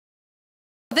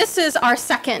This is our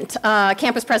second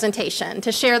campus presentation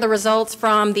to share the results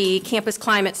from the Campus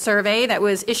Climate Survey that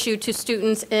was issued to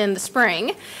students in the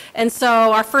spring. And so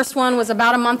our first one was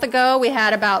about a month ago. We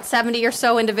had about 70 or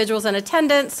so individuals in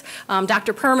attendance.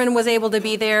 Dr. Perman was able to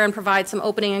be there and provide some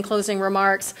opening and closing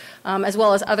remarks, as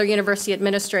well as other university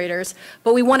administrators.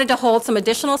 But we wanted to hold some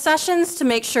additional sessions to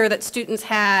make sure that students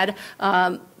had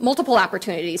multiple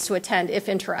opportunities to attend if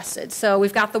interested. So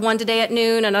we've got the one today at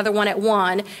noon, another one at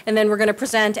 1, and then we're going to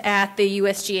present at the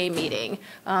USGA meeting,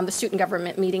 the student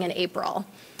government meeting in April.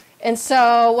 And so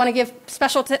I want to give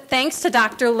special thanks to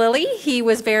Dr. Lilly. He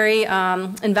was very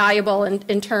invaluable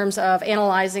in terms of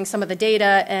analyzing some of the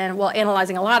data and, well,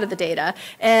 analyzing a lot of the data,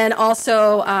 and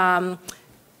also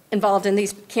involved in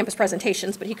these campus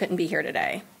presentations, but he couldn't be here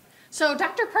today. So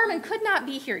Dr. Perman could not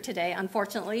be here today,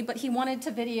 unfortunately, but he wanted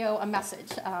to video a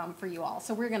message for you all.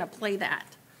 So we're going to play that.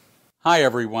 Hi,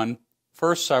 everyone.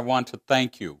 First, I want to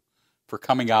thank you for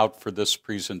coming out for this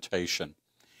presentation.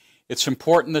 It's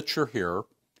important that you're here,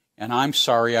 and I'm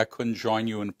sorry I couldn't join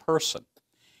you in person.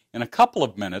 In a couple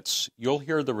of minutes, you'll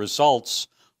hear the results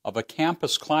of a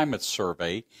campus climate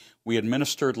survey we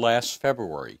administered last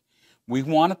February. We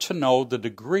wanted to know the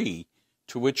degree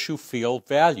to which you feel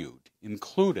valued,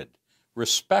 included,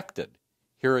 respected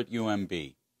here at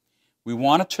UMB. We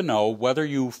wanted to know whether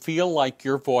you feel like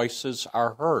your voices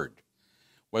are heard,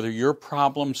 whether your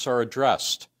problems are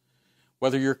addressed,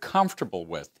 whether you're comfortable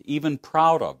with, even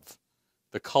proud of,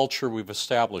 the culture we've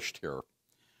established here.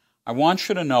 I want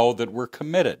you to know that we're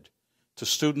committed to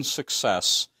student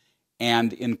success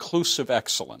and inclusive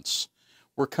excellence.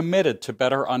 We're committed to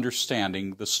better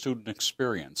understanding the student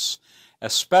experience,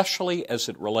 especially as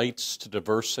it relates to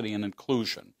diversity and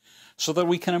inclusion, so that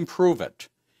we can improve it.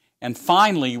 And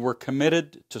finally, we're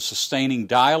committed to sustaining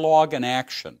dialogue and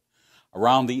action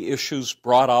around the issues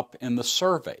brought up in the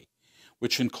survey,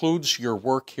 which includes your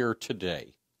work here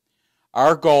today.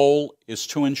 Our goal is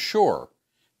to ensure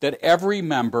that every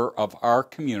member of our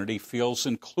community feels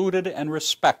included and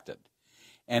respected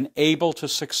and able to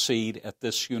succeed at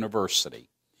this university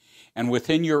and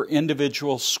within your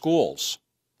individual schools.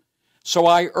 So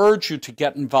I urge you to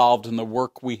get involved in the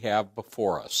work we have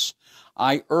before us.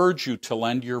 I urge you to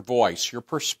lend your voice, your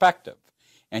perspective,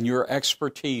 and your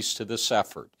expertise to this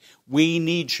effort. We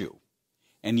need you,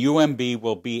 and UMB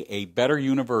will be a better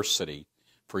university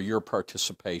for your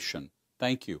participation.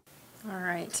 Thank you. All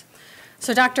right.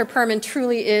 So Dr. Perman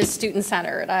truly is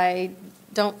student-centered. I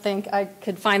don't think I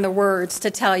could find the words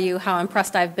to tell you how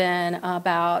impressed I've been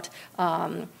about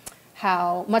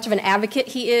how much of an advocate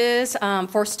he is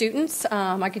for students.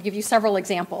 I could give you several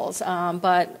examples,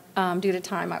 but due to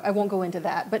time, I won't go into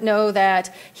that. But know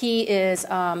that he is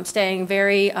staying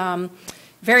very,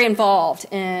 very involved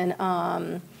in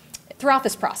throughout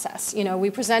this process. You know, we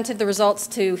presented the results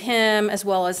to him as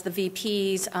well as the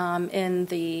VPs in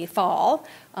the fall,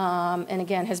 and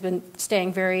again has been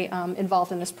staying very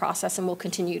involved in this process and will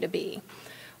continue to be.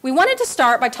 We wanted to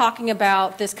start by talking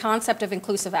about this concept of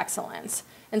inclusive excellence.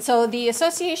 And so the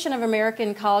Association of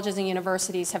American Colleges and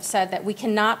Universities have said that we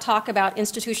cannot talk about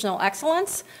institutional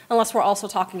excellence unless we're also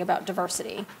talking about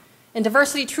diversity. And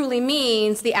diversity truly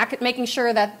means making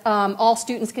sure that all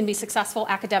students can be successful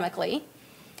academically,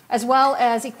 as well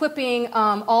as equipping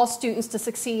all students to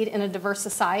succeed in a diverse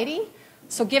society,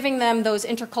 so giving them those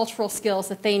intercultural skills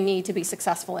that they need to be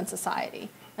successful in society.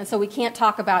 And so we can't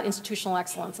talk about institutional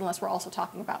excellence unless we're also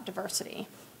talking about diversity.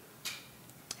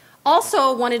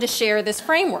 Also wanted to share this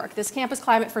framework, this Campus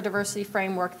Climate for Diversity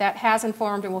framework that has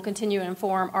informed and will continue to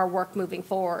inform our work moving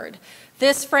forward.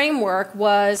 This framework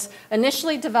was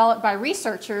initially developed by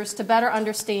researchers to better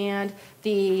understand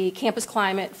the campus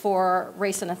climate for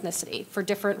race and ethnicity, for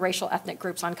different racial ethnic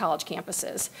groups on college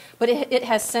campuses. But it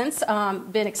has since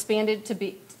been expanded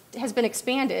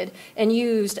and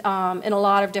used in a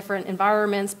lot of different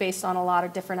environments based on a lot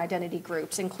of different identity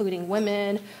groups, including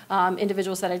women,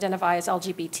 individuals that identify as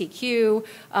LGBTQ,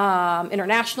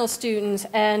 international students,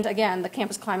 and again, the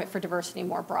campus climate for diversity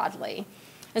more broadly.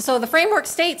 And so the framework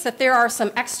states that there are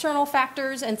some external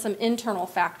factors and some internal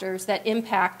factors that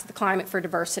impact the climate for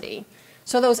diversity.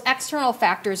 So those external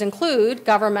factors include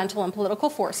governmental and political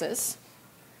forces,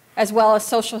 as well as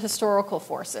social historical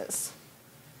forces.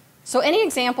 So any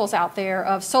examples out there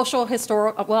of social,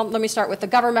 historical, well, let me start with the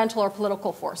governmental or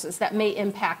political forces that may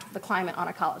impact the climate on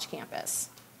a college campus.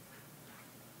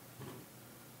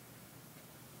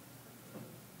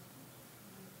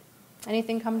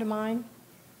 Anything come to mind?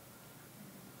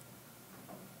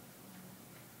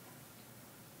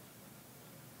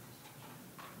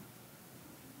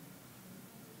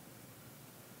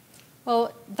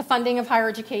 Well, The funding of higher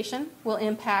education will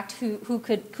impact who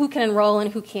can enroll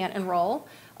and who can't enroll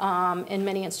in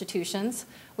many institutions.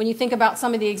 When you think about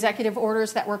some of the executive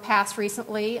orders that were passed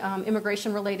recently,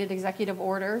 immigration-related executive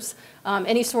orders,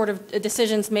 any sort of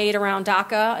decisions made around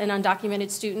DACA and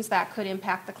undocumented students, that could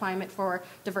impact the climate for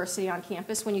diversity on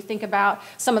campus. When you think about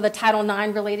some of the Title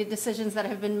IX-related decisions that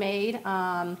have been made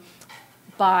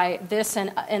by this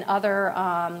and other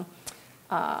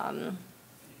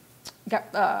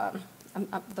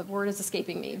the word is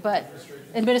escaping me, but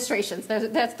administrations,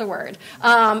 that's the word.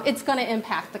 It's going to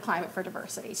impact the climate for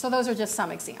diversity. So those are just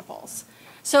some examples.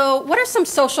 So what are some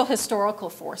social historical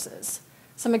forces?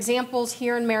 Some examples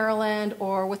here in Maryland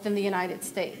or within the United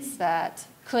States that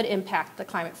could impact the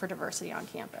climate for diversity on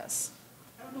campus?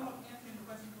 I don't know if I'm answering the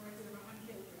question correctly, but I'm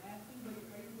understanding what you're asking, but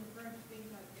are you referring to things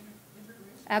like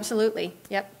integration? Absolutely.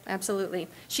 Yep, absolutely.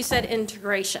 She said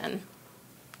integration.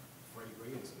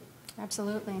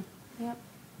 Absolutely. Yep.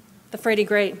 The Freddie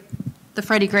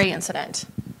Gray incident.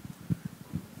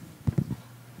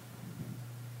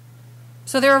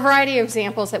 So there are a variety of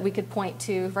examples that we could point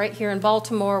to right here in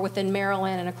Baltimore, within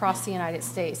Maryland, and across the United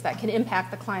States that can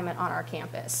impact the climate on our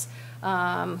campus.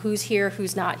 Who's here,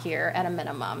 who's not here, at a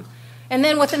minimum. And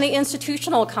then within the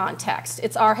institutional context,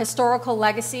 it's our historical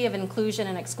legacy of inclusion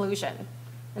and exclusion.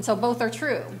 And so both are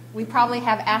true. We probably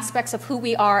have aspects of who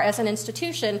we are as an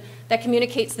institution that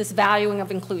communicates this valuing of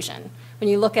inclusion. When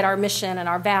you look at our mission and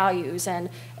our values and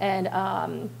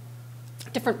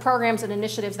different programs and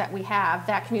initiatives that we have,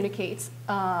 that communicates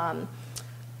a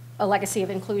legacy of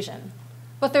inclusion.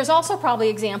 But there's also probably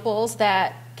examples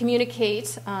that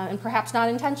communicate, and perhaps not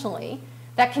intentionally,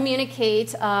 that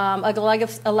communicate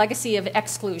a legacy of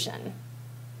exclusion.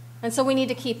 And so we need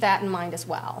to keep that in mind as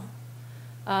well.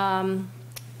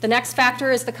 The next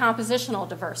factor is the compositional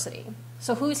diversity.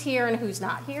 So who's here and who's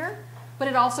not here, but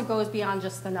it also goes beyond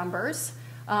just the numbers.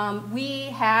 We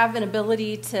have an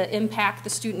ability to impact the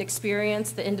student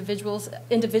experience, the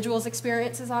individuals'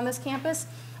 experiences on this campus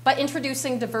by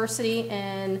introducing diversity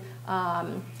in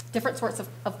different sorts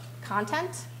of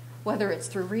content, whether it's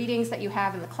through readings that you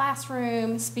have in the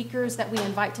classroom, speakers that we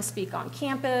invite to speak on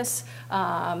campus,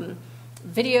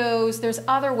 videos. There's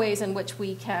other ways in which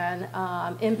we can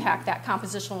impact that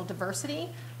compositional diversity.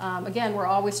 Again, we're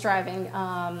always striving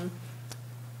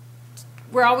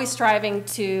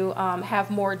to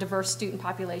have more diverse student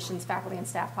populations, faculty and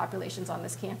staff populations on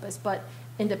this campus. But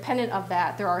independent of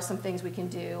that, there are some things we can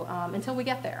do until we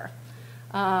get there.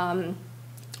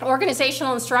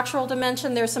 Organizational and structural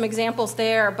dimension, there's some examples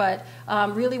there, but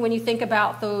really when you think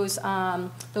about those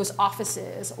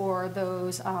offices or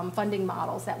those funding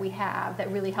models that we have that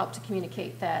really help to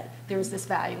communicate that there's this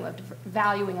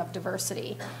valuing of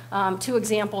diversity. Two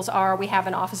examples are we have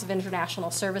an Office of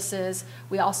International Services.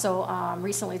 We also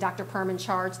recently, Dr. Perman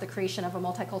charged the creation of a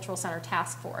multicultural center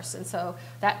task force. And so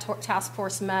that task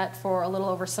force met for a little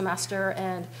over a semester,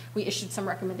 and we issued some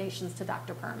recommendations to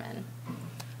Dr. Perman.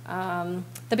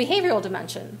 The behavioral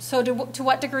dimension. So to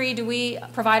what degree do we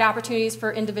provide opportunities for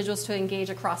individuals to engage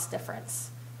across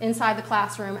difference, inside the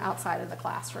classroom, outside of the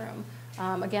classroom,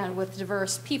 again, with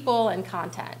diverse people and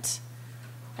content.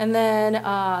 And then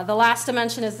the last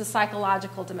dimension is the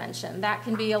psychological dimension. That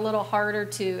can be a little harder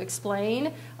to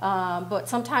explain, but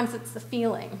sometimes it's the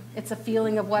feeling. It's a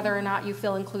feeling of whether or not you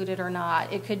feel included or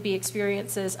not. It could be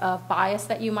experiences of bias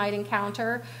that you might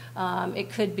encounter. It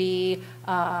could be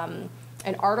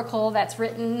an article that's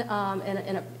written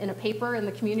in a paper in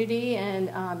the community,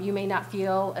 and you may not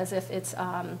feel as if it's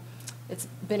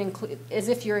been as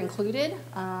if you're included.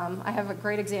 I have a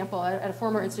great example at a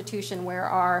former institution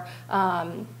where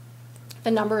the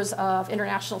numbers of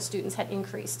international students had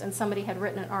increased, and somebody had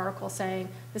written an article saying,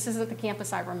 "This isn't the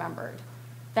campus I remembered."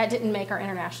 That didn't make our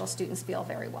international students feel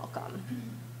very welcome.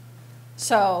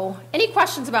 So, any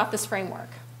questions about this framework?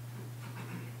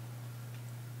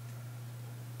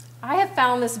 I have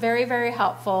found this very, very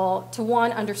helpful to,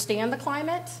 one, understand the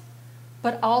climate,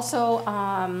 but also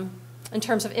in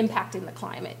terms of impacting the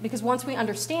climate. Because once we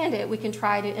understand it, we can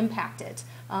try to impact it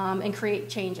and create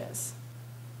changes.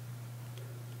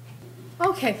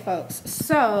 Okay, folks,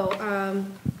 so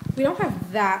we don't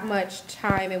have that much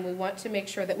time, and we want to make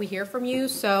sure that we hear from you.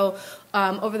 So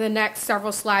over the next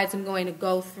several slides, I'm going to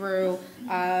go through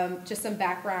just some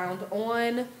background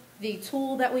on the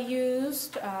tool that we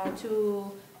used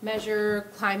to measure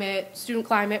student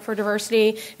climate for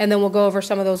diversity, and then we'll go over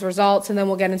some of those results, and then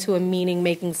we'll get into a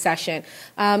meaning-making session.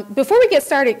 Before we get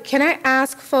started, can I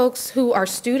ask folks who are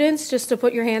students just to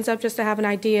put your hands up just to have an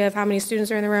idea of how many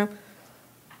students are in the room?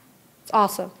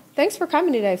 Awesome. Thanks for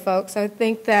coming today, folks. I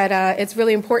think that it's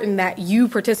really important that you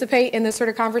participate in this sort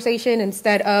of conversation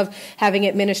instead of having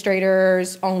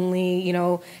administrators only,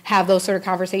 have those sort of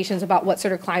conversations about what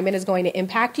sort of climate is going to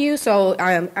impact you. So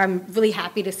I'm really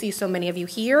happy to see so many of you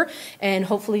here, and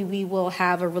hopefully we will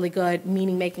have a really good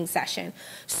meaning-making session.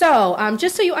 So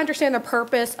just so you understand the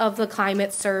purpose of the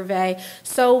climate survey,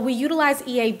 so we utilize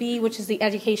EAB, which is the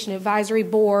Education Advisory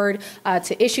Board,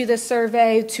 to issue this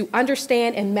survey to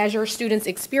understand and measure students'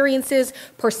 experiences,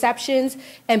 perceptions,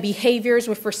 and behaviors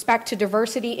with respect to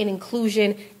diversity and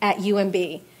inclusion at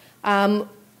UMB.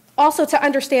 Also to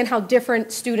understand how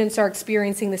different students are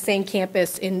experiencing the same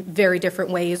campus in very different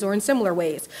ways or in similar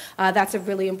ways. That's a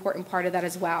really important part of that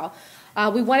as well.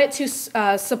 We wanted to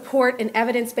support an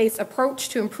evidence-based approach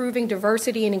to improving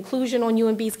diversity and inclusion on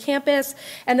UMB's campus,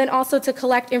 and then also to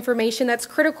collect information that's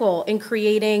critical in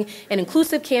creating an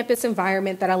inclusive campus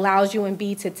environment that allows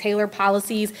UMB to tailor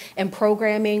policies and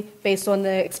programming based on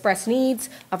the expressed needs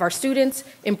of our students,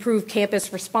 improve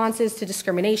campus responses to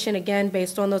discrimination, again,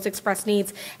 based on those expressed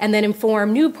needs, and then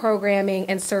inform new programming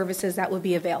and services that would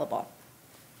be available.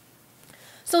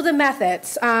 So the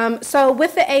methods. So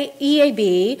with the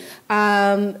EAB,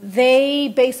 they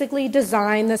basically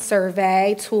designed the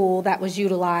survey tool that was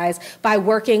utilized by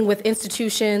working with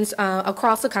institutions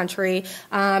across the country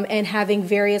and having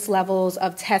various levels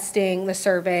of testing the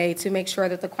survey to make sure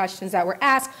that the questions that were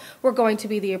asked were going to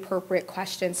be the appropriate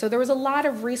questions. So there was a lot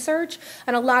of research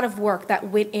and a lot of work that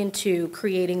went into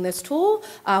creating this tool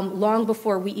long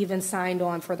before we even signed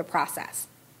on for the process.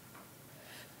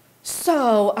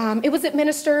 So it was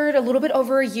administered a little bit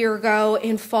over a year ago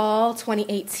in fall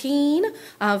 2018,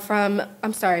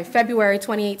 February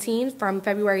 2018, from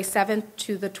February 7th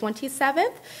to the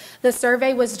 27th. The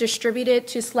survey was distributed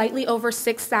to slightly over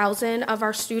 6,000 of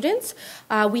our students.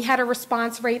 We had a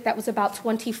response rate that was about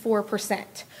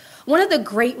 24%. One of the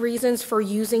great reasons for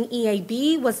using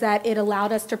EAB was that it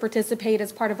allowed us to participate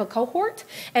as part of a cohort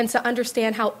and to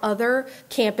understand how other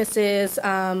campuses,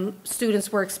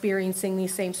 students were experiencing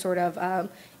these same sort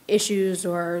of issues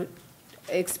or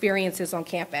experiences on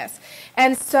campus.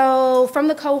 And so from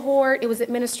the cohort, it was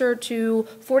administered to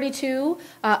 42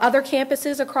 other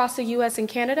campuses across the U.S. and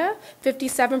Canada.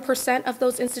 57% of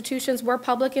those institutions were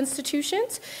public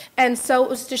institutions. And so it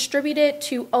was distributed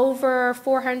to over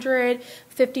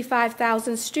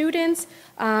 455,000 students.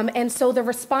 And so the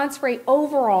response rate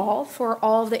overall for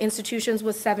all of the institutions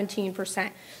was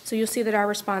 17%. So you'll see that our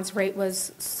response rate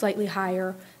was slightly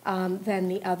higher than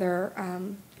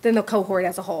the cohort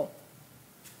as a whole.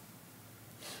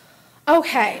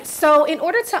 Okay, so in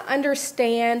order to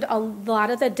understand a lot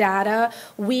of the data,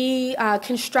 we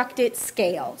constructed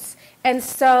scales. And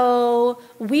so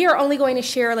we are only going to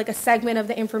share like a segment of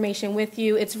the information with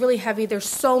you. It's really heavy. There's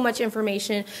so much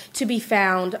information to be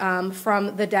found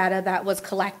from the data that was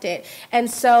collected.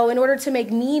 And so in order to make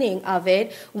meaning of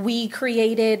it, we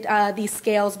created these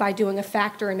scales by doing a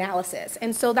factor analysis.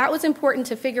 And so that was important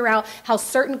to figure out how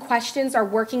certain questions are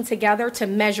working together to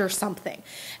measure something.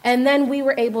 And then we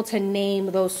were able to name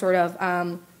those sort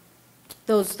of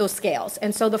those scales.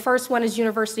 And so the first one is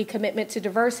university commitment to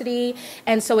diversity.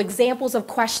 And so examples of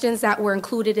questions that were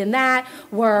included in that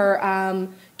were,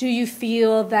 do you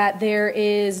feel that there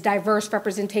is diverse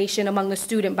representation among the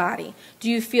student body? Do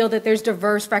you feel that there's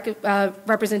diverse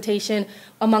representation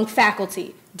among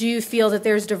faculty? Do you feel that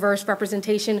there's diverse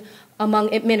representation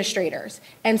among administrators?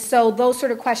 And so those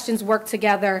sort of questions work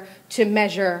together to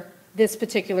measure this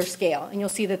particular scale, and you'll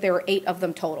see that there were 8 of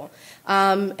them total.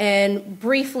 And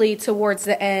briefly towards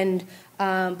the end,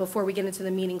 before we get into the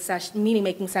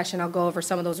meaning-making session, I'll go over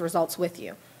some of those results with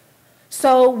you.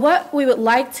 So what we would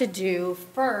like to do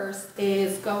first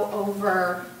is go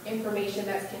over information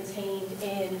that's contained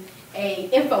in an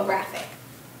infographic.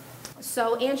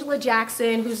 So Angela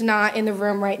Jackson, who's not in the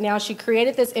room right now, she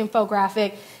created this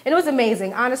infographic, and it was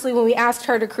amazing. Honestly, when we asked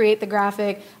her to create the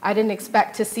graphic, I didn't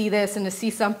expect to see this and to see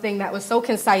something that was so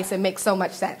concise and makes so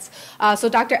much sense. So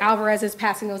Dr. Alvarez is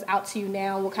passing those out to you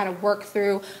now. We'll kind of work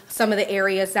through some of the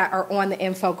areas that are on the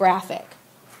infographic.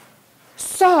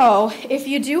 So if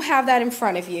you do have that in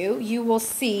front of you, you will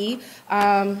see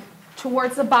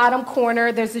towards the bottom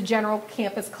corner, there's the general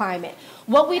campus climate.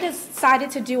 What we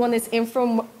decided to do on this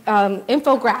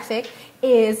infographic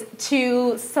is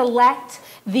to select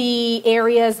the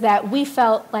areas that we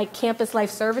felt like campus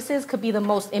life services could be the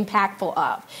most impactful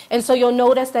of. And so you'll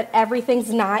notice that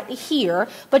everything's not here,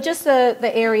 but just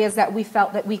the areas that we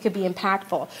felt that we could be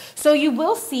impactful. So you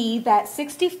will see that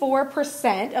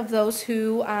 64% of those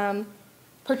who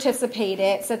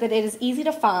participated said that it is easy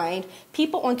to find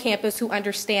people on campus who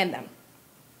understand them.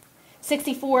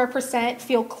 64%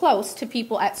 feel close to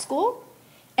people at school,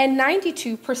 and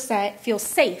 92% feel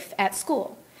safe at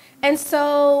school. And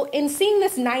so in seeing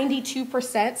this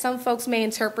 92%, some folks may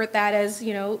interpret that as,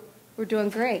 you know, we're doing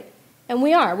great. And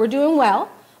we are. We're doing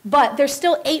well. But there's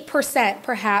still 8%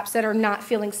 perhaps that are not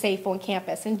feeling safe on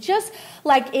campus. And just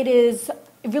like it is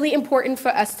really important for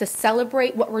us to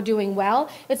celebrate what we're doing well,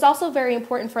 it's also very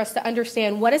important for us to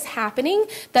understand what is happening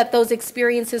that those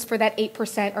experiences for that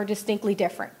 8% are distinctly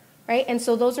different. Right? And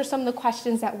so those are some of the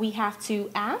questions that we have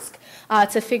to ask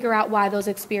to figure out why those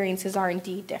experiences are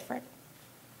indeed different.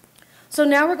 So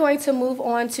now we're going to move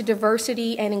on to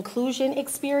diversity and inclusion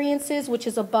experiences, which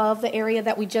is above the area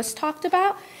that we just talked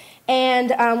about. And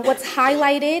what's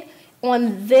highlighted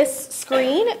on this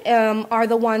screen are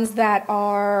the ones that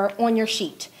are on your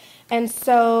sheet. And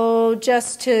so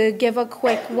just to give a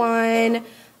quick one,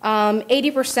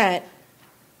 80%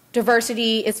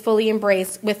 diversity is fully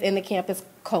embraced within the campus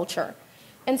culture.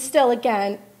 And still,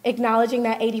 again, acknowledging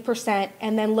that 80%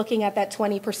 and then looking at that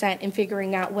 20% and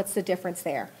figuring out what's the difference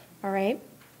there. All right?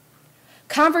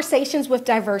 Conversations with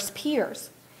diverse peers.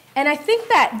 And I think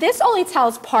that this only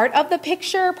tells part of the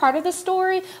picture, part of the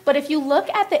story, but if you look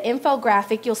at the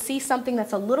infographic, you'll see something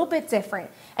that's a little bit different.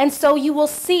 And so you will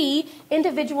see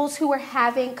individuals who are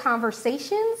having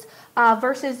conversations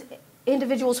versus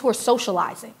individuals who are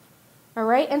socializing. All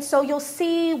right? And so you'll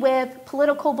see with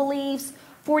political beliefs,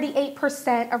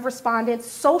 48% of respondents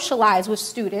socialize with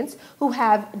students who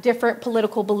have different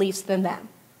political beliefs than them.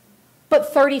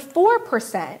 But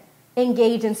 34%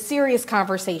 engage in serious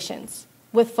conversations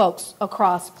with folks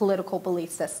across political belief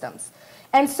systems.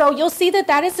 And so you'll see that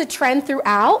that is a trend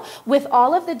throughout. With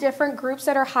all of the different groups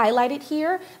that are highlighted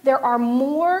here, there are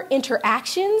more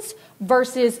interactions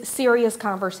versus serious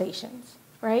conversations,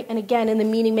 right? And again, in the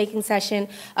meaning-making session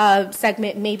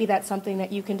segment, maybe that's something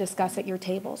that you can discuss at your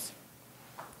tables.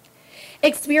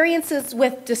 Experiences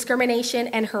with discrimination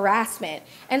and harassment.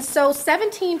 And so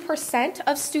 17%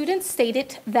 of students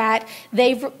stated that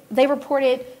they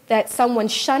reported that someone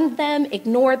shunned them,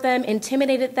 ignored them,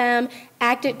 intimidated them,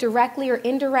 acted directly or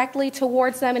indirectly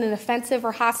towards them in an offensive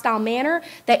or hostile manner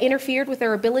that interfered with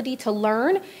their ability to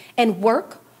learn and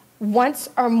work once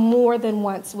or more than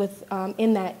once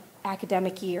in that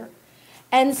academic year.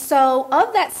 And so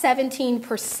of that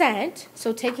 17%,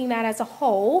 so taking that as a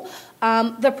whole,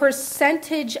 the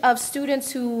percentage of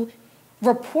students who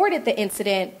reported the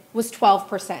incident was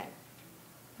 12%.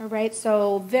 All right,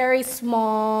 so very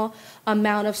small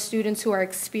amount of students who are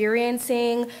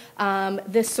experiencing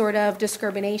this sort of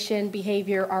discrimination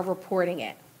behavior are reporting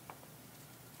it.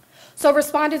 So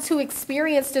respondents who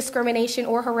experienced discrimination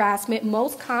or harassment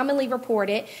most commonly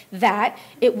reported that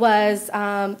it was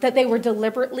that they were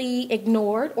deliberately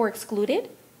ignored or excluded.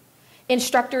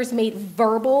 Instructors made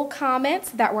verbal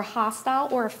comments that were hostile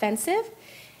or offensive,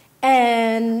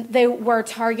 and they were a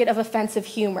target of offensive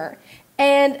humor.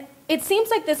 And it seems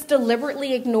like this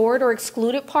deliberately ignored or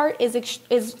excluded part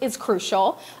is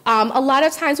crucial. A lot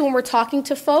of times when we're talking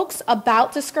to folks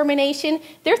about discrimination,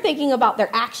 they're thinking about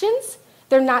their actions.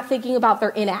 They're not thinking about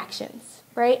their inactions,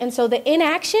 right? And so the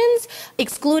inactions,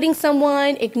 excluding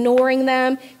someone, ignoring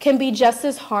them, can be just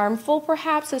as harmful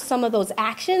perhaps as some of those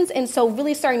actions. And so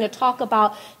really starting to talk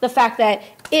about the fact that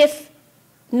if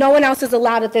no one else is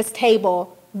allowed at this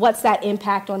table, what's that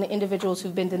impact on the individuals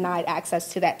who've been denied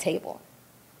access to that table?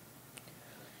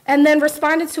 And then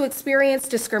respondents who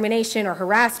experienced discrimination or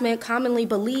harassment commonly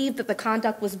believed that the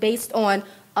conduct was based on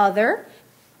other,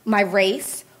 my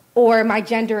race, or my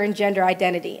gender and gender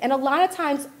identity. And a lot of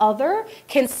times other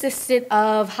consisted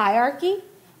of hierarchy,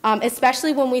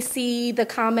 especially when we see the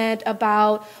comment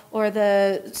about, or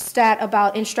the stat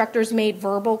about instructors made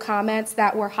verbal comments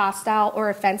that were hostile or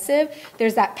offensive.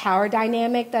 There's that power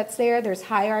dynamic that's there. There's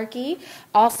hierarchy.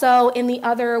 Also in the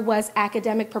other was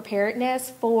academic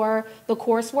preparedness for the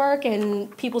coursework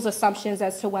and people's assumptions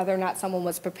as to whether or not someone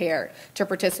was prepared to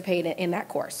participate in that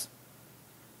course.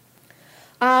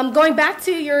 Going back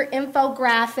to your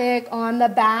infographic on the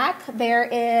back, there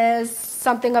is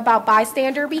something about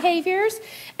bystander behaviors.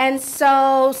 And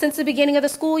so since the beginning of the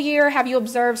school year, have you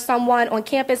observed someone on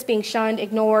campus being shunned,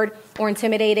 ignored, or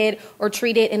intimidated, or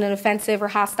treated in an offensive or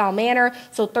hostile manner?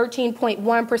 So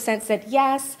 13.1% said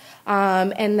yes,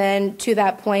 and then to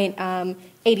that point,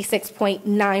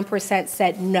 86.9%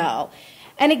 said no.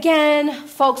 And again,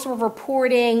 folks were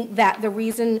reporting that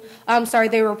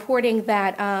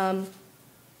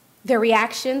their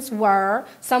reactions were,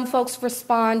 some folks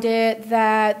responded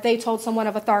that they told someone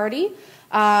of authority.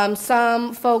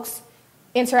 Some folks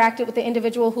interacted with the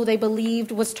individual who they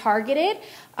believed was targeted.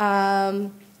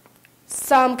 Some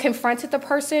confronted the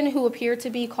person who appeared to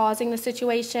be causing the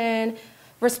situation.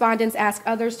 respondents asked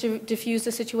others to diffuse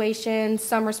the situation.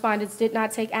 Some respondents did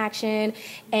not take action,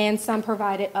 and some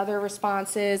provided other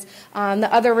responses. The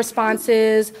other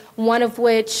responses, one of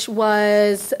which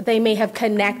was they may have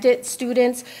connected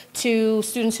students to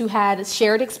students who had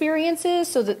shared experiences,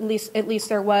 so that at least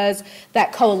there was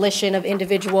that coalition of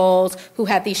individuals who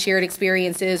had these shared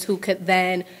experiences who could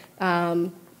then, I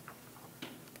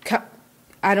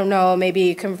don't know,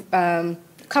 maybe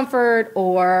comfort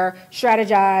or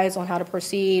strategize on how to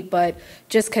proceed, but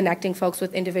just connecting folks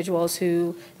with individuals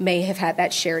who may have had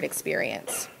that shared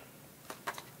experience.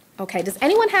 Okay, does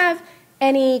anyone have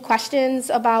any questions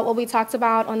about what we talked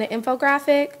about on the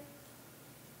infographic?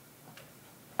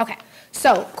 Okay,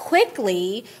 so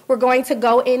quickly, we're going to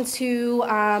go into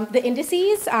the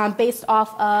indices based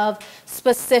off of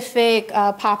specific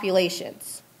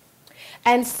populations.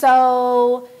 And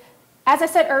so, as I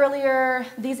said earlier,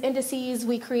 these indices,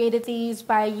 we created these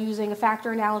by using a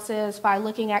factor analysis, by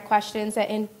looking at questions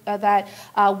that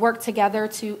work together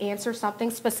to answer something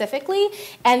specifically.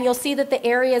 And you'll see that the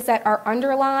areas that are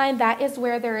underlined, that is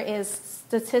where there is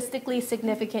statistically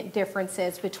significant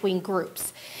differences between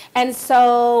groups. And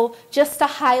so just to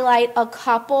highlight a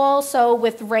couple, so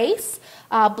with race,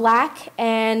 Black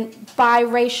and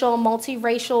biracial,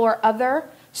 multiracial, or other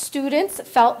students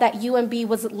felt that UMB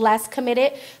was less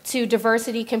committed to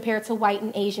diversity compared to white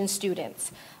and Asian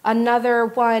students. Another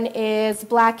one is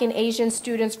Black and Asian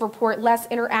students report less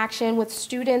interaction with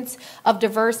students of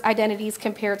diverse identities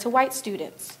compared to white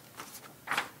students.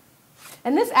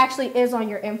 And this actually is on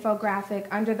your infographic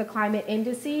under the climate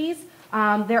indices.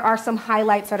 There are some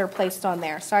highlights that are placed on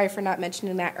there. Sorry for not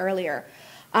mentioning that earlier.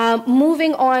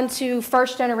 Moving on to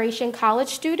first-generation college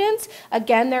students,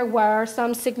 again, there were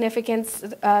some significant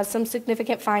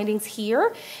findings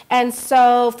here. And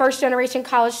so first-generation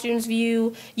college students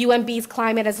view UMB's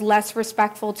climate as less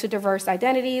respectful to diverse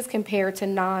identities compared to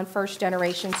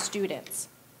non-first-generation students.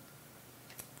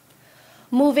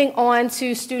 Moving on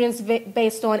to students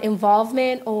based on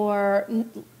involvement or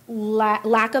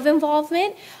lack of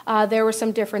involvement, there were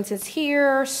some differences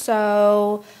here.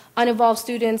 So uninvolved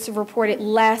students reported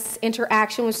less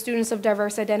interaction with students of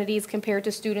diverse identities compared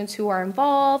to students who are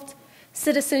involved.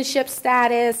 Citizenship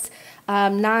status,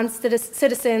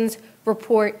 non-citizens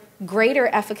report greater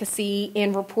efficacy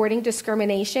in reporting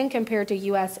discrimination compared to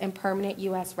U.S. and permanent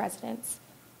U.S. residents.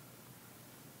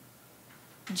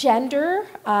 Gender,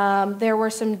 there were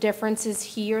some differences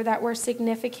here that were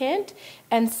significant.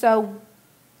 And so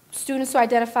students who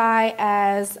identify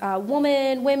as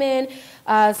women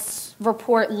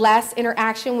report less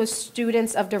interaction with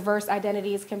students of diverse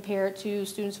identities compared to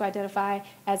students who identify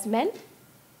as men.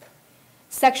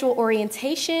 Sexual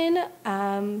orientation,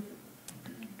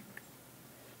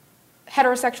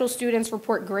 heterosexual students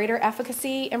report greater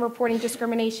efficacy in reporting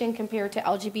discrimination compared to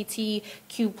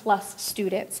LGBTQ+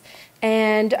 students.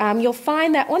 And you'll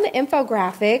find that on the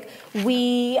infographic,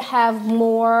 we have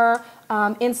more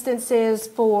instances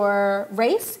for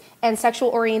race and sexual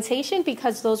orientation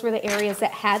because those were the areas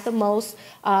that had the most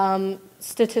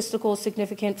statistical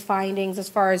significant findings as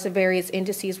far as the various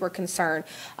indices were concerned.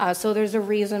 So there's a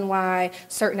reason why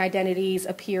certain identities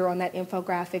appear on that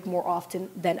infographic more often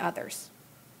than others.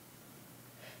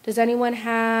 Does anyone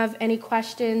have any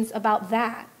questions about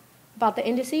that, about the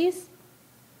indices?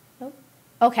 No?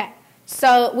 Okay.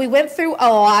 So we went through a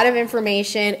lot of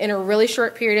information in a really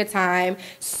short period of time,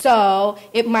 so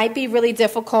it might be really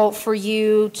difficult for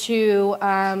you to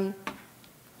come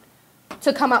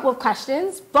up with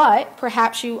questions, but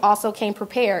perhaps you also came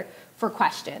prepared for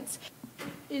questions.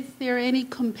 Is there any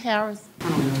comparison? I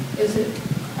don't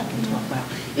know.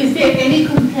 Is there any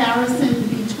comparison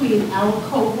between our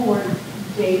cohort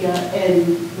data and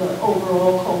the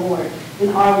overall cohort,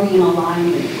 and are we in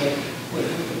alignment with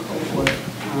the cohort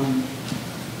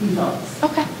results?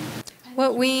 Okay.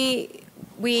 Well,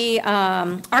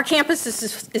 our campus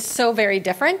is so very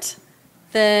different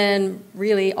than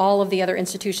really all of the other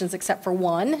institutions except for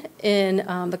one in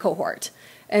the cohort.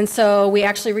 And so we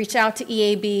actually reached out to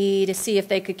EAB to see if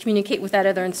they could communicate with that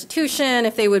other institution,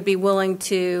 if they would be willing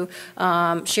to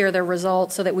share their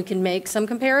results so that we can make some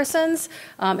comparisons,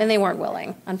 and they weren't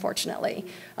willing, unfortunately.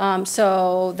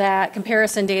 So that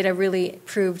comparison data really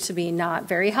proved to be not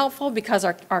very helpful because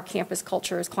our campus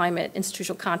cultures, climate,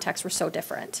 institutional contexts were so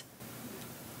different.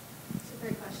 That's a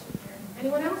great question, Karen.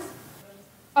 Anyone else?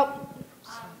 Oh.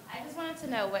 I just wanted to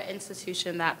know what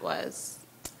institution that was.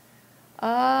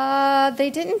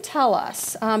 They didn't tell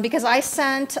us because I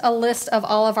sent a list of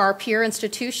all of our peer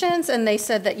institutions and they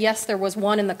said that yes, there was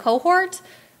one in the cohort,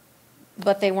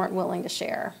 but they weren't willing to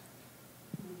share.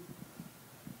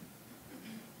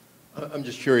 I'm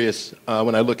just curious,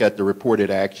 when I look at the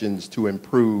reported actions to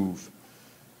improve,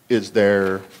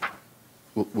 will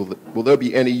there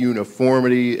be any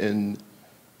uniformity in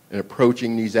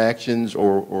approaching these actions,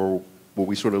 or will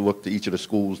we sort of look to each of the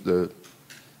schools to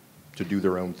do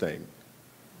their own thing?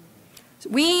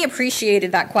 We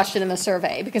appreciated that question in the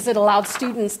survey because it allowed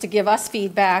students to give us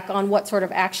feedback on what sort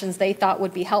of actions they thought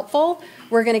would be helpful.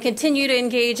 We're going to continue to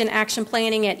engage in action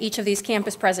planning at each of these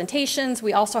campus presentations.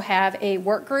 We also have a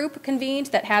work group convened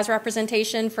that has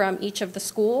representation from each of the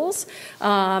schools.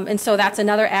 And so that's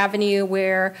another avenue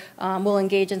where we'll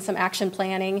engage in some action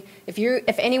planning.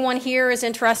 If anyone here is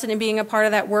interested in being a part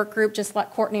of that work group, just let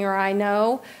Courtney or I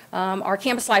know. Our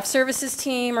Campus Life Services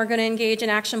team are going to engage in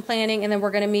action planning, and then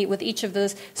we're going to meet with each of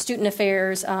those student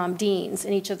affairs deans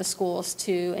in each of the schools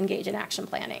to engage in action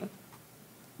planning.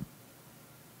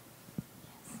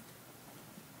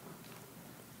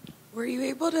 Were you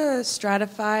able to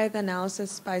stratify the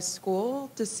analysis by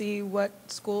school to see what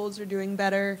schools are doing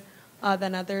better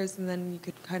than others, and then you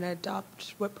could kind of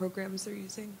adopt what programs they're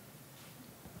using?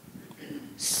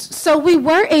 So we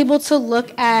were able to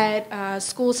look at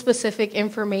school-specific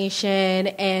information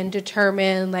and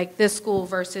determine like this school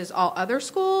versus all other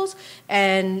schools,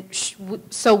 and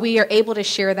so we are able to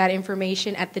share that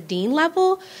information at the dean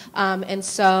level, and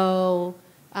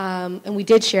we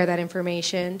did share that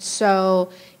information.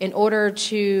 So in order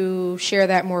to share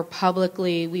that more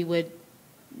publicly, we would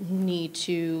need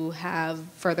to have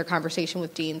further conversation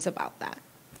with deans about that.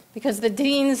 Because the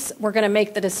deans were going to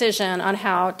make the decision on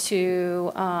how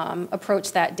to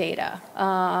approach that data.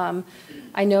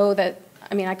 I know that,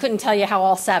 I couldn't tell you how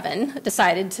all 7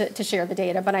 decided to share the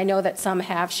data, but I know that some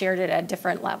have shared it at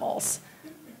different levels.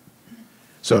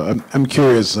 So I'm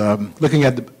curious, looking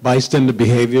at the bystander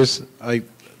behaviors,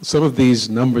 some of these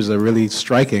numbers are really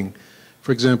striking.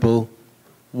 For example,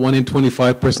 1 in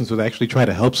 25 persons would actually try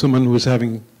to help someone who was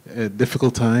having a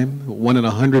difficult time. 1 in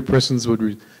 100 persons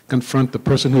would confront the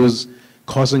person who was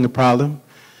causing a problem.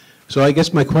 So I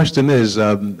guess my question is,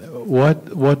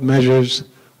 what measures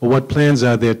or what plans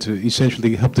are there to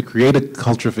essentially help to create a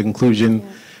culture of inclusion,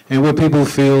 and where people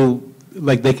feel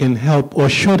like they can help or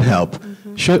should help?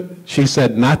 She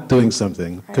said not doing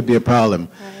something could be a problem.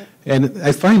 And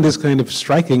I find this kind of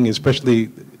striking, especially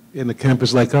in a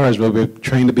campus like ours, where we're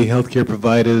trained to be healthcare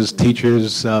providers,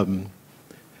 teachers,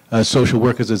 social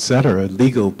workers, etc.,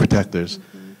 legal protectors.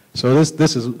 So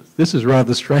this is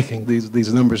rather striking,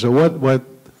 these numbers. So what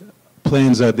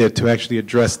plans are there to actually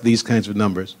address these kinds of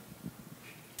numbers?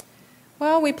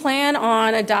 Well, we plan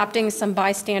on adopting some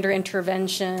bystander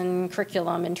intervention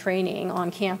curriculum and training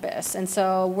on campus. And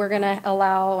so we're going to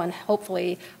allow, and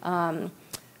hopefully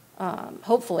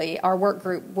our work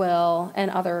group will, and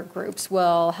other groups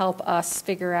will help us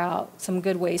figure out some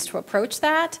good ways to approach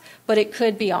that. But it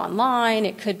could be online,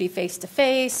 it could be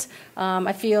face-to-face.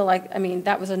 I feel like,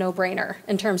 that was a no-brainer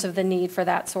in terms of the need for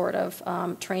that sort of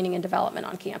training and development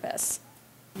on campus.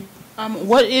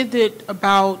 What is it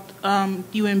about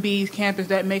UMB's campus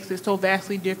that makes it so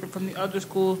vastly different from the other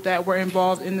schools that were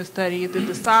involved in the study? Is it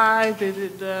the size? Is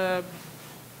it the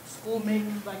school mix,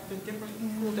 like the different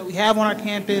schools that we have on our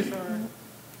campus?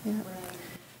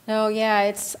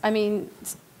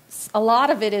 A lot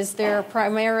of it is they're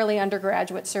primarily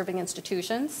undergraduate serving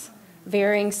institutions,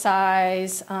 varying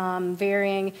size,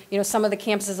 varying, some of the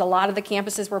campuses, a lot of the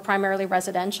campuses were primarily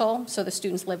residential, so the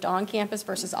students lived on campus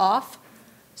versus off.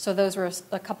 So those were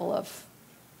a couple of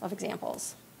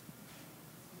examples.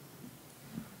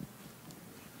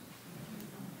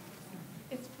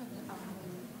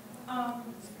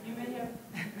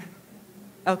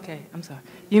 Okay, I'm sorry.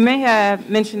 You may have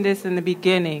mentioned this in the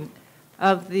beginning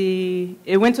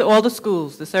it went to all the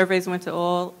schools. The surveys went to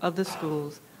all of the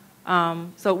schools.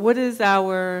 So what is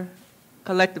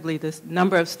collectively, this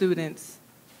number of students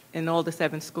in all the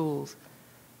 7 schools?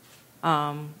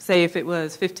 Say if it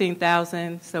was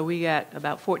 15,000, so we got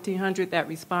about 1,400 that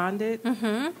responded.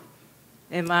 Am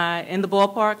I in the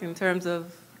ballpark in terms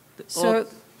of?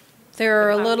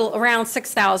 There are around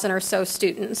 6,000 or so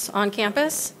students on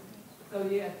campus. So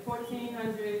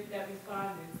 1,400 that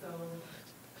responded.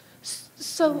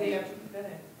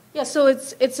 So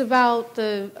it's about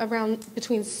around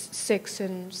between 6,000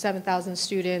 and 7,000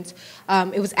 students.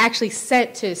 It was actually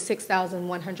sent to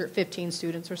 6,115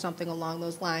 students or something along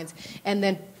those lines, and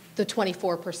then the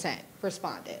 24%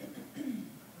 responded.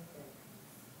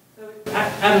 So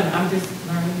I don't know, I'm just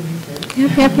learning research.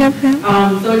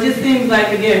 So it just seems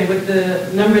like, again, with the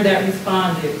number that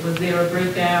responded, was there a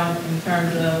breakdown in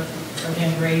terms of,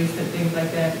 again, race and things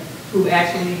like that, who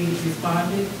actually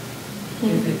responded?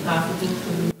 Is it possible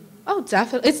to? Oh,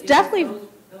 definitely. It's definitely.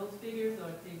 Those figures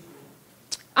or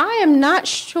I am not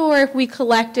sure if we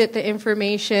collected the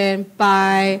information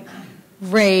by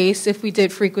race, if we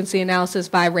did frequency analysis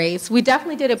by race. We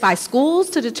definitely did it by schools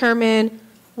to determine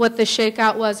what the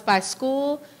shakeout was by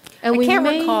school. And I can't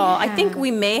recall. I think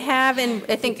we may have, and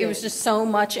I think it was just so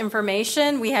much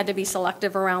information, we had to be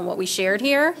selective around what we shared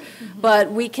here.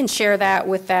 But we can share that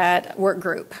with that work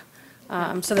group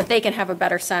so that they can have a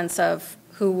better sense of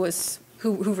who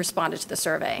responded to the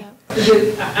survey. I'm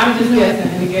just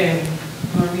guessing, and again,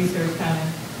 my research kind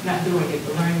of not doing it,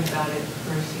 but learning about it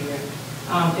first year.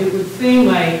 It would seem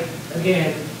like,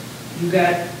 again, you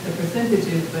got the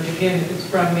percentages, but again, if it's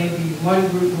from maybe one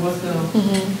group more so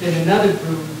than another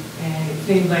group, and it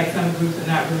seems like some groups are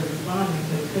not really responding,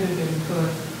 so it could have been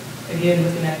because, again,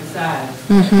 looking at the size,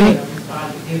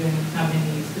 responding, given how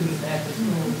many students at the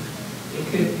school, it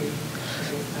could be.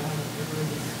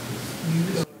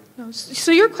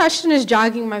 So your question is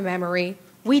jogging my memory.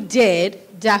 We did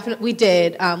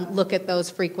look at those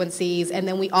frequencies, and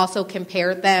then we also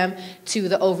compared them to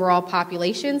the overall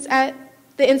populations at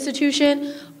the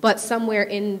institution, but somewhere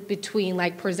in between,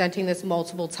 like presenting this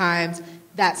multiple times,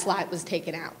 that slide was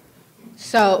taken out.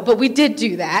 So, but we did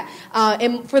do that,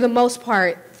 and for the most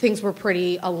part, things were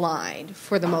pretty aligned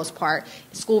for the most part.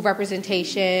 School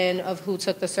representation of who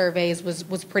took the surveys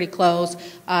was pretty close.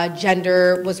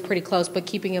 Gender was pretty close, but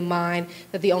keeping in mind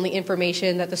that the only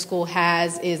information that the school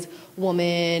has is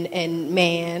woman and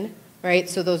man, right?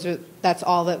 So that's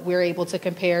all that we're able to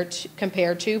compare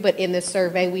to. But in this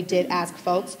survey, we did ask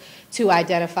folks to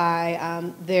identify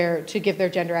to give their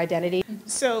gender identity.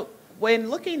 So when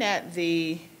looking at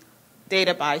the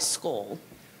data by school,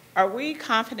 are we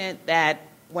confident that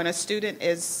when a student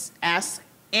is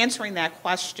answering that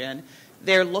question,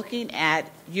 they're looking at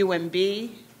UMB,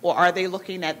 or are they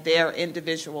looking at their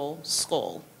individual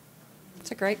school?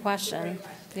 That's a great question.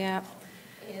 Yeah.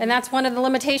 And that's one of the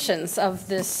limitations of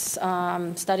this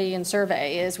study and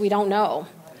survey is we don't know.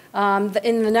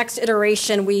 In the next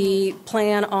iteration, we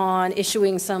plan on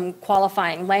issuing some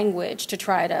qualifying language to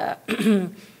try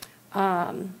to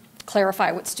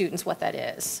clarify with students what that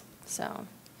is. So.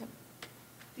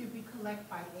 Did we collect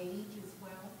by age as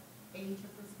well? Age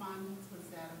of respondents, was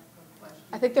that a question?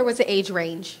 I think there was an age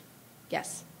range,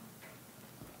 yes.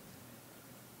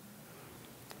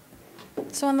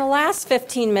 So in the last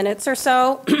 15 minutes or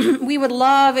so, we would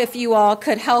love if you all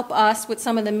could help us with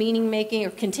some of the meaning making, or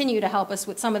continue to help us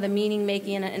with some of the meaning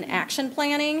making and action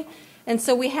planning. And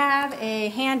so we have a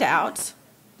handout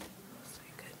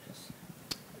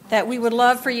that we would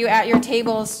love for you at your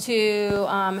tables to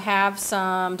have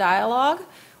some dialogue.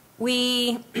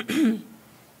 We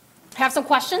have some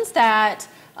questions that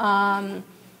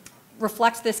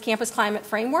reflect this campus climate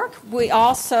framework. We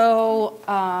also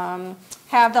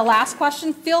have the last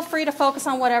question. Feel free to focus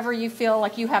on whatever you feel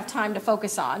like you have time to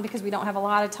focus on, because we don't have a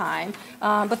lot of time.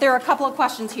 But there are a couple of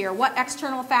questions here. What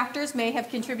external factors may have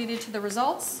contributed to the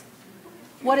results?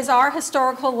 What is our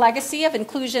historical legacy of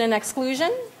inclusion and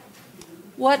exclusion?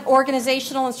 What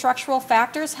organizational and structural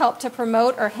factors help to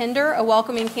promote or hinder a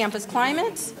welcoming campus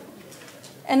climate?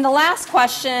 And the last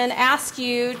question asks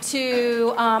you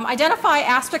to identify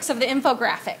aspects of the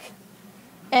infographic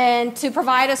and to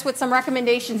provide us with some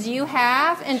recommendations you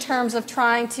have in terms of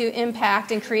trying to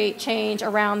impact and create change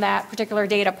around that particular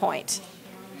data point.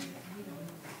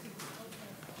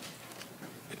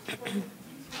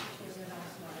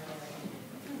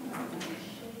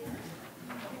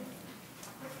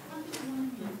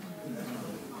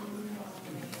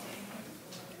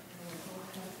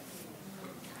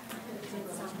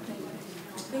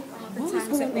 What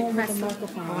was going on with the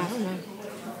microphone? Oh, I don't know.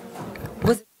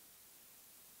 Was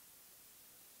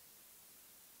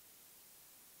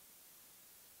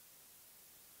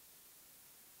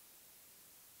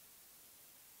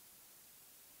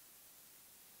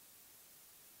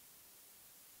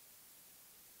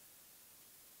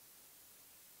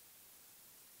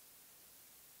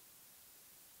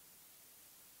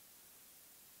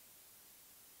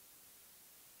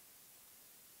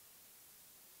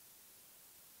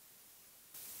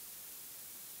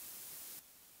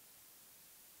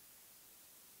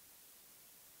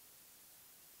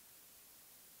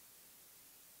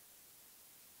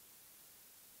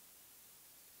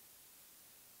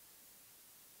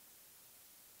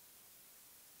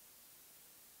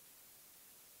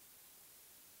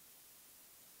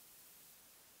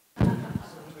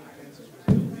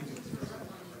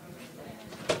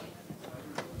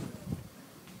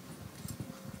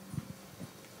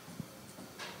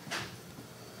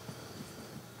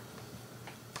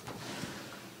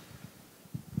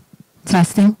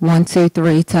Testing, 1, 2,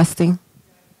 3, testing.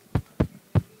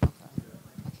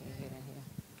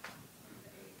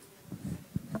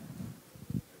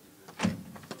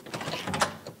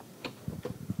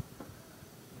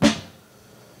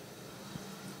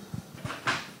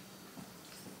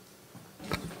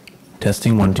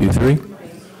 Testing 1, 2, 3.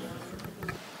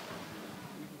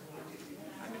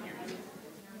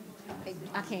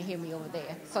 I can't hear me over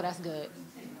there, so that's good.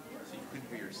 So you couldn't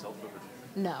hear yourself over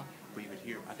there? No, But you could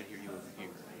hear, I could hear you over here.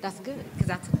 that's good, because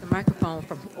I took the microphone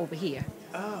from over here.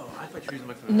 Oh, I thought you were using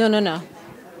the microphone. No.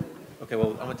 Okay,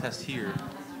 well, I'm going to test here.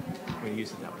 I'm going to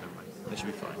use it that one. Never mind. That should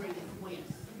be fine.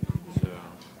 So,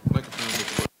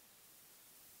 microphone.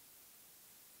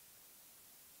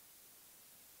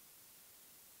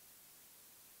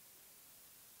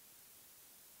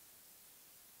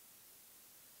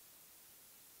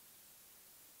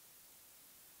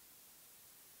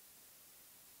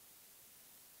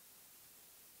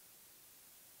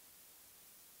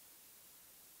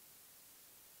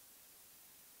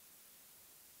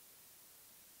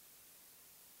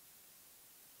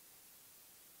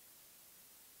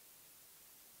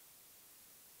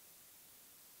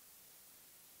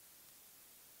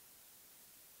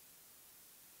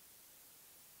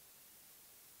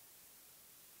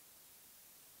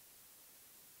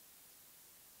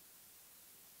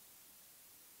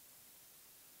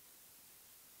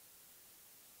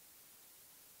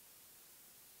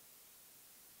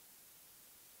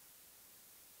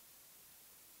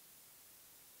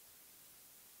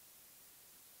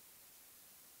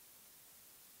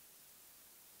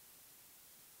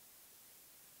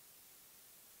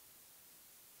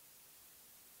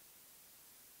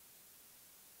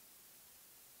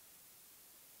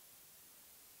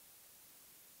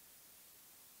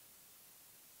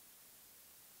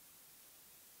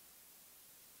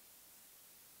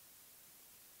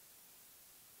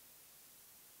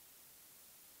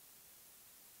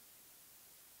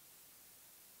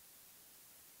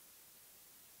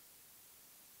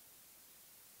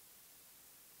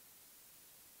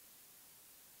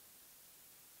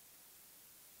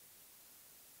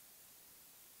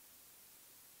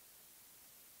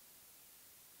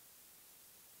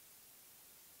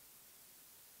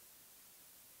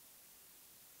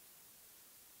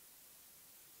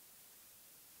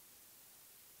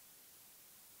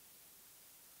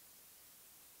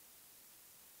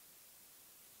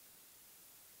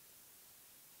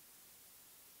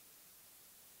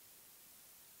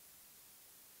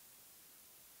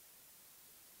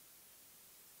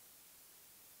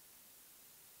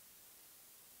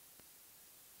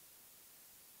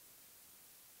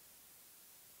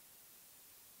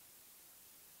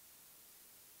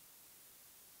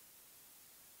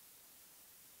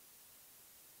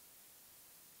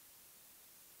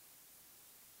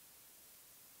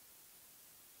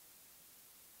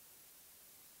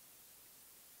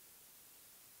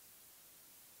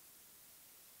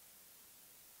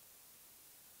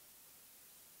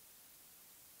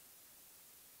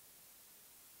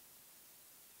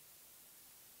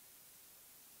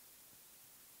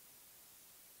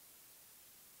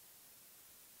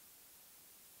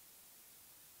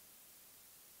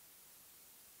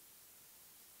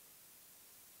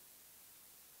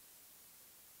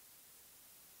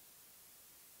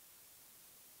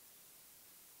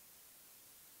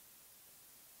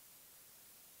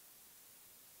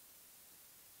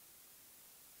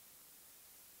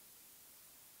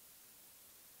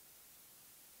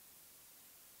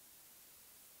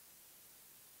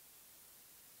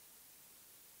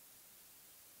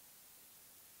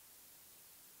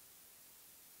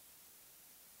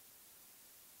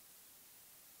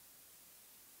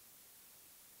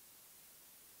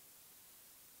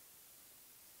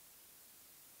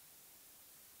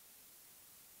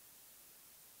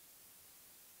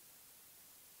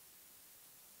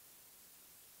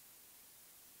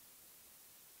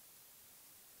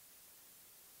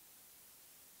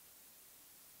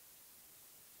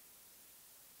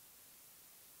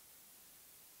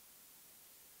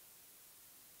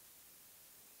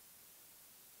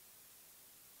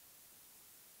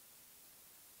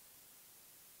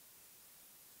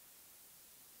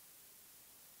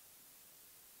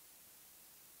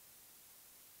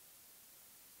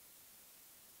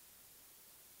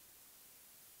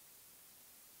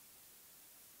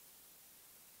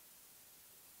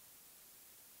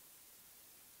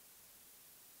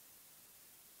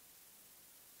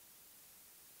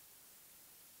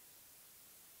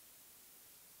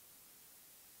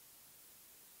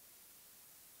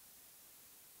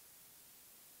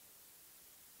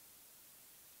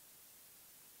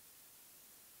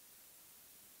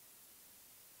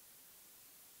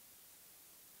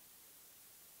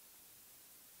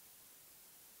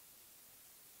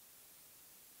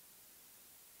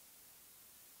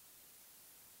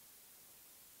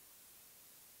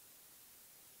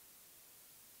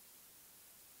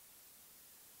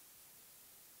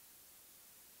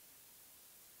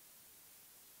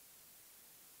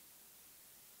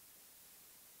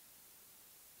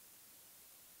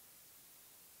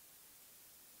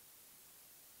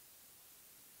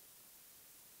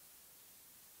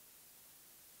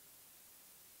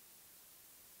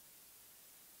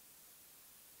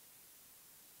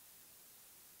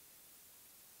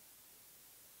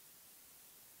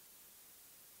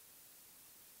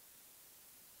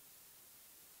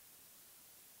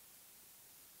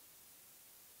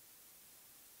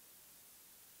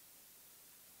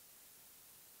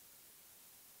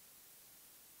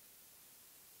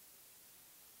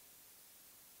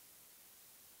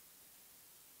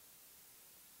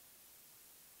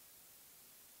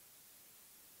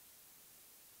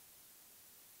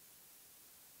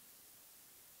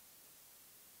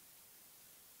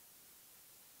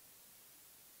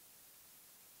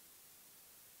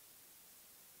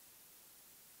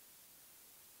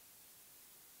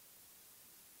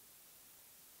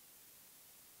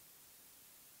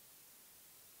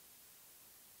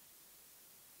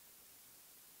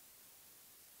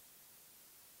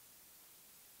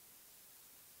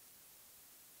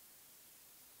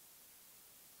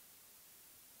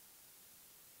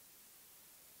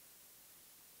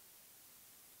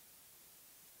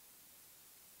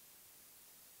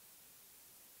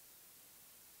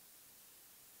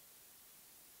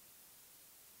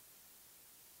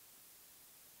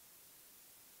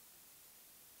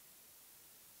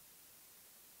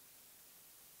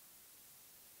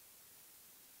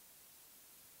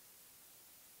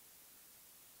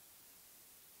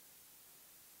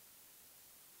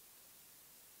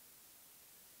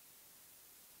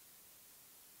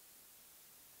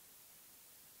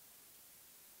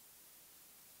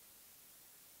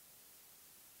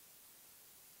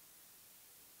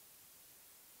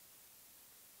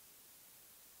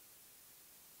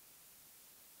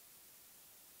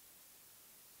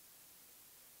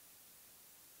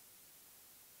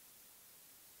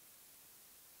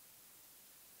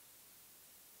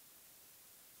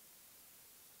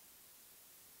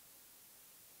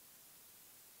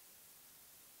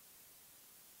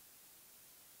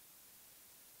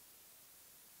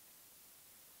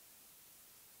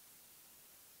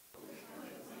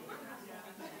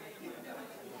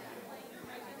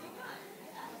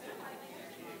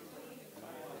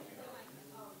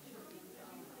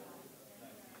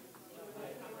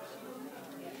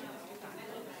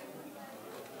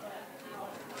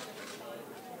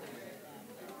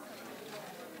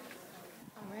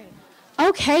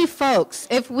 Okay, folks,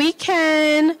 if we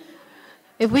can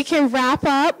wrap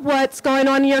up what's going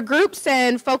on in your groups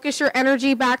and focus your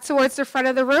energy back towards the front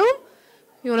of the room.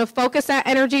 You want to focus that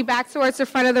energy back towards the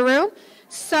front of the room.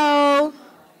 So,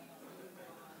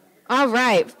 all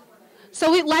right.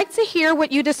 So we'd like to hear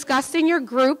what you discussed in your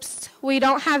groups. We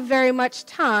don't have very much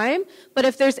time, but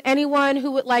if there's anyone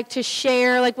who would like to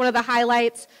share like one of the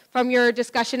highlights from your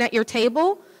discussion at your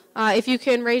table, if you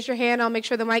can raise your hand, I'll make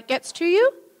sure the mic gets to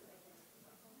you.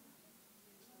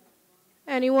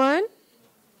 Anyone?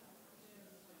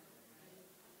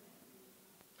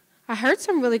 I heard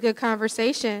some really good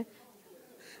conversation.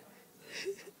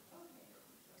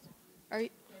 Are you?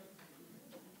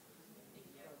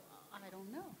 I don't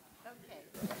know. Okay.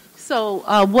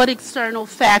 So what external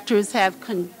factors have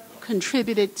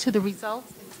contributed to the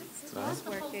results? Is this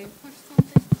working?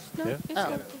 No?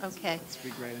 Oh, okay.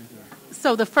 Speak right into it.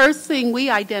 So the first thing we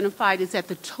identified is that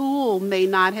the tool may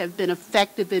not have been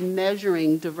effective in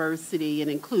measuring diversity and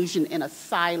inclusion in a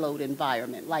siloed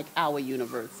environment like our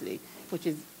university, which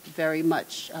is very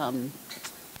much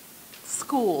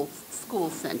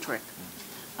school-centric.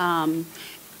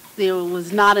 There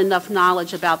was not enough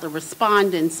knowledge about the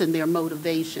respondents and their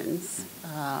motivations.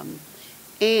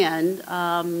 And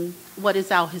what is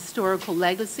our historical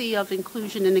legacy of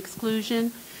inclusion and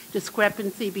exclusion?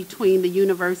 Discrepancy between the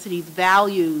university's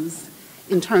values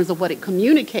in terms of what it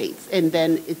communicates, and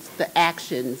then it's the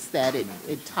actions that it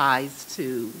ties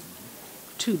to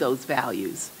those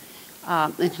values.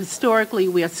 And historically,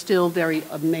 we are still very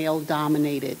a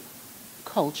male-dominated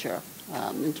culture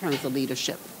in terms of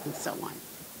leadership and so on.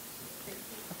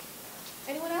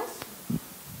 Anyone else?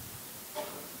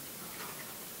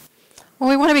 Well,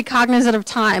 we want to be cognizant of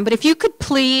time, but if you could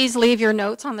please leave your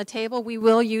notes on the table, we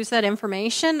will use that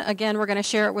information. Again, we're going to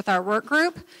share it with our work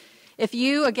group. If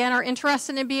you, again, are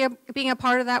interested in being a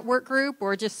part of that work group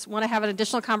or just want to have an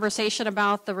additional conversation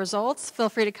about the results, feel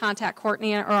free to contact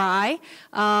Courtney or I.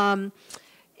 The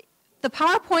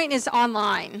PowerPoint is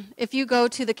online. If you go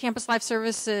to the Campus Life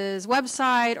Services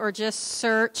website or just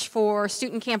search for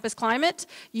Student Campus Climate,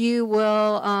 you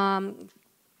will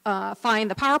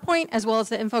find the PowerPoint as well as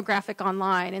the infographic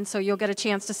online, and so you'll get a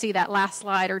chance to see that last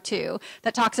slide or two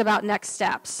that talks about next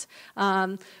steps,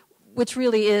 which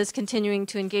really is continuing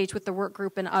to engage with the work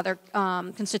group and other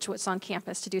constituents on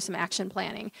campus to do some action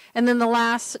planning. And then the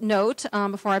last note,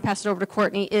 before I pass it over to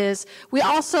Courtney, is we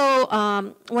also,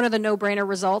 one of the no-brainer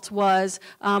results was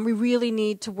we really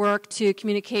need to work to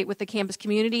communicate with the campus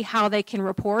community how they can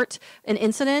report an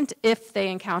incident if they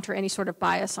encounter any sort of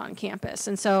bias on campus.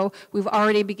 And so we've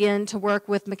already begun to work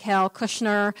with Mikhail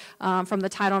Kushner from the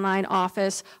Title IX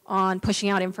office on pushing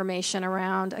out information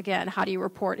around, again, how do you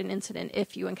report an incident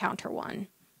if you encounter one.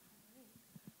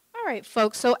 All right,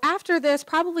 folks, so after this,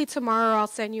 probably tomorrow I'll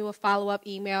send you a follow-up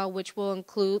email which will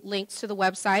include links to the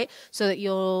website so that you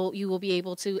will be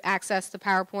able to access the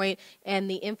PowerPoint and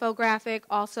the infographic.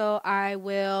 Also, I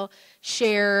will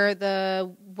share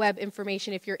the web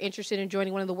information if you're interested in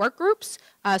joining one of the work groups,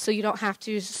 so you don't have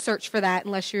to search for that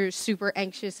unless you're super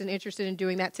anxious and interested in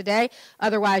doing that today.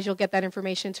 Otherwise, you'll get that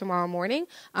information tomorrow morning,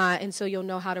 and so you'll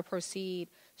know how to proceed.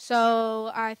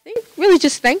 So I think really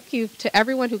just thank you to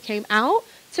everyone who came out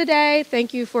today.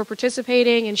 Thank you for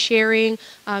participating and sharing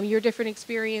your different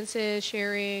experiences,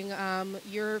 sharing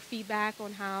your feedback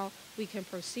on how we can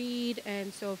proceed.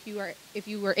 And so if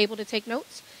you were able to take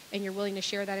notes and you're willing to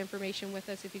share that information with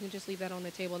us, if you can just leave that on the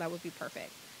table, that would be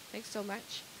perfect. Thanks so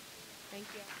much. Thank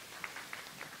you.